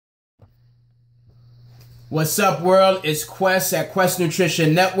What's up, world? It's Quest at Quest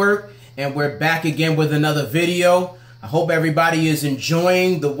Nutrition Network, and we're back again with another video. I hope everybody is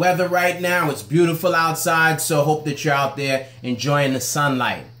enjoying the weather right now. It's beautiful outside, so I hope that you're out there enjoying the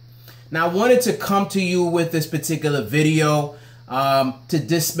sunlight. Now, I wanted to come to you with this particular video to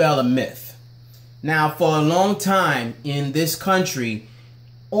dispel a myth. Now, for a long time in this country,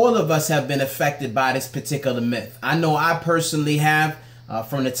 all of us have been affected by this particular myth. I know I personally have.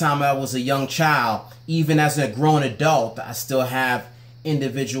 From the time I was a young child, even as a grown adult, I still have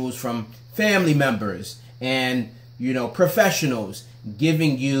individuals from family members and, professionals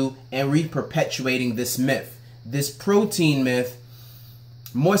giving you and re-perpetuating this myth, this protein myth,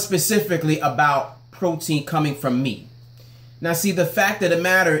 more specifically about protein coming from meat. Now, see, the fact of the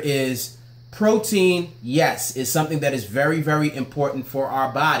matter is protein, yes, is something that is very, very important for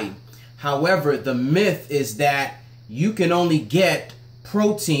our body. However, the myth is that you can only get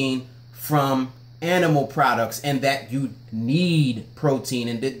protein from animal products and that you need protein,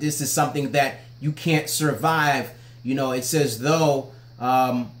 and that this is something that you can't survive. It's as though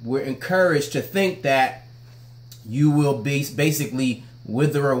we're encouraged to think that you will basically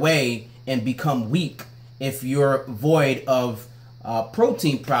wither away and become weak if you're void of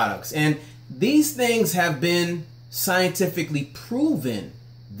protein products. And these things have been scientifically proven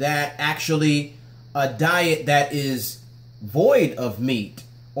that actually a diet that is void of meat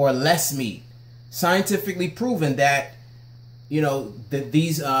or less meat, scientifically proven that by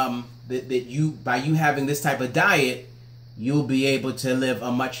you having this type of diet, you'll be able to live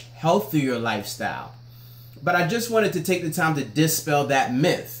a much healthier lifestyle. But I just wanted to take the time to dispel that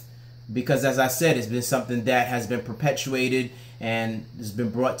myth, because as I said, it's been something that has been perpetuated and has been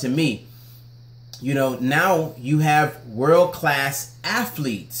brought to me. Now you have world-class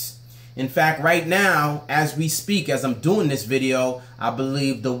athletes. In fact, right now, as we speak, as I'm doing this video, I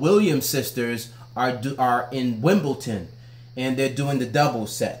believe the Williams sisters are in Wimbledon, and they're doing the double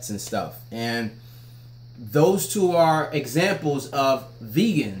sets and stuff. And those two are examples of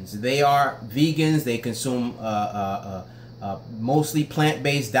vegans. They are vegans. They consume mostly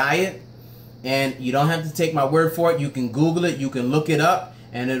plant-based diet. And you don't have to take my word for it. You can Google it. You can look it up,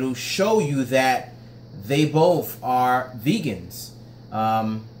 and it'll show you that they both are vegans.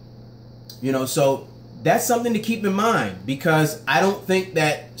 So that's something to keep in mind, because I don't think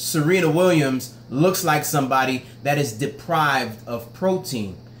that Serena Williams looks like somebody that is deprived of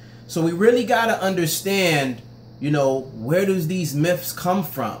protein. So we really got to understand, where does these myths come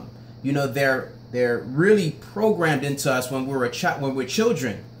from? They're really programmed into us when we're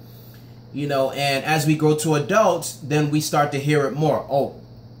children. And as we grow to adults, then we start to hear it more. Oh,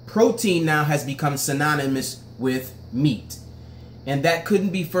 protein now has become synonymous with meat. And that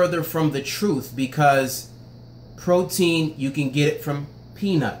couldn't be further from the truth, because protein, you can get it from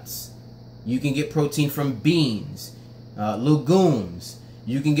peanuts. You can get protein from beans, legumes.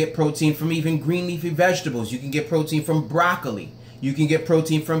 You can get protein from even green leafy vegetables. You can get protein from broccoli. You can get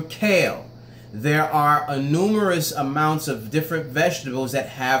protein from kale. There are a numerous amounts of different vegetables that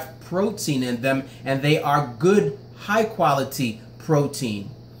have protein in them, and they are good, high quality protein.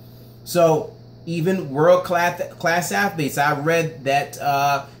 So even world-class athletes. I read that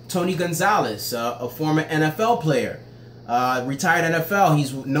Tony Gonzalez, a former NFL player, retired NFL,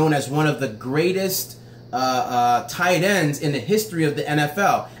 he's known as one of the greatest tight ends in the history of the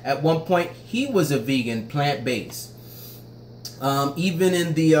NFL. At one point, he was a vegan, plant-based. Even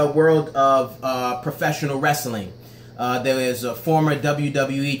in the world of professional wrestling, there is a former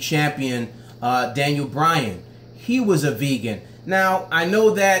WWE champion, Daniel Bryan. He was a vegan. Now, I know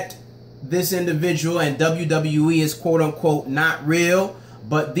that this individual and WWE is quote-unquote not real,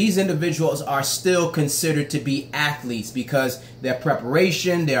 but these individuals are still considered to be athletes, because their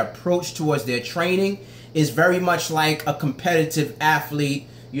preparation, their approach towards their training is very much like a competitive athlete,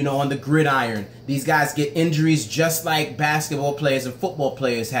 on the gridiron. These guys get injuries just like basketball players and football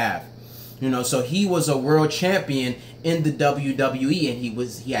players have. So he was a world champion in the WWE, and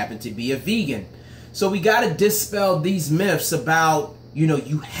he happened to be a vegan. So we got to dispel these myths about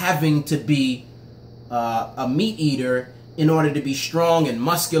you having to be a meat eater in order to be strong and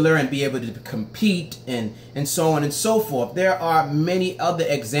muscular and be able to compete and so on and so forth. There are many other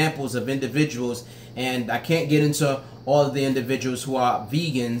examples of individuals, and I can't get into all of the individuals who are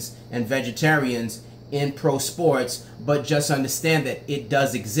vegans and vegetarians in pro sports, but just understand that it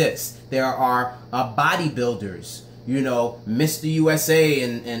does exist. There are bodybuilders, Mr. USA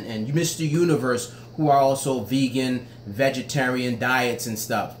and Mr. Universe, who are also vegan, vegetarian diets and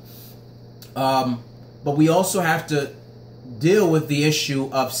stuff. But we also have to deal with the issue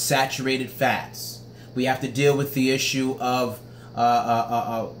of saturated fats. We have to deal with the issue of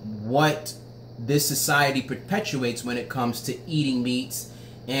what this society perpetuates when it comes to eating meats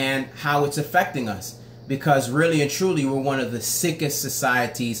and how it's affecting us. Because really and truly, we're one of the sickest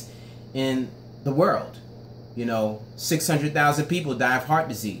societies in the world. 600,000 people die of heart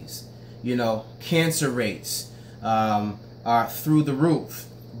disease. Cancer rates are through the roof.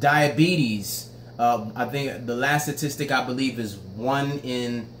 Diabetes, I think the last statistic I believe is 1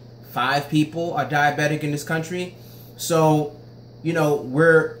 in 5 people are diabetic in this country. So,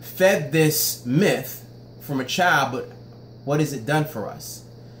 we're fed this myth from a child, but what has it done for us?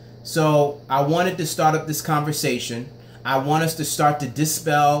 So I wanted to start up this conversation. I want us to start to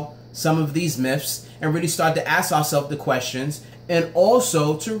dispel some of these myths and really start to ask ourselves the questions, and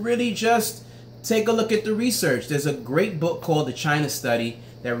also to really just take a look at the research. There's a great book called The China Study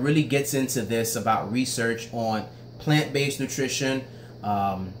that really gets into this, about research on plant-based nutrition,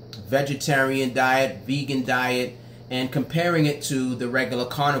 vegetarian diet, vegan diet, and comparing it to the regular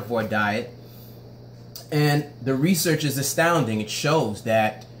carnivore diet. And the research is astounding. It shows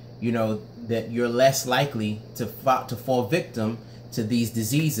that, that you're less likely to fall victim to these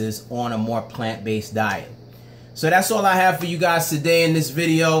diseases on a more plant-based diet. So that's all I have for you guys today in this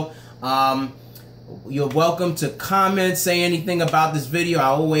video. You're welcome to comment, say anything about this video. I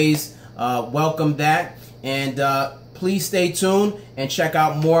always welcome that. And please stay tuned and check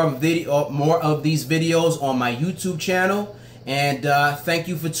out more of these videos on my YouTube channel. And thank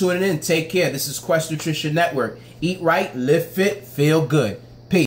you for tuning in. Take care. This is Quest Nutrition Network. Eat right, live fit, feel good.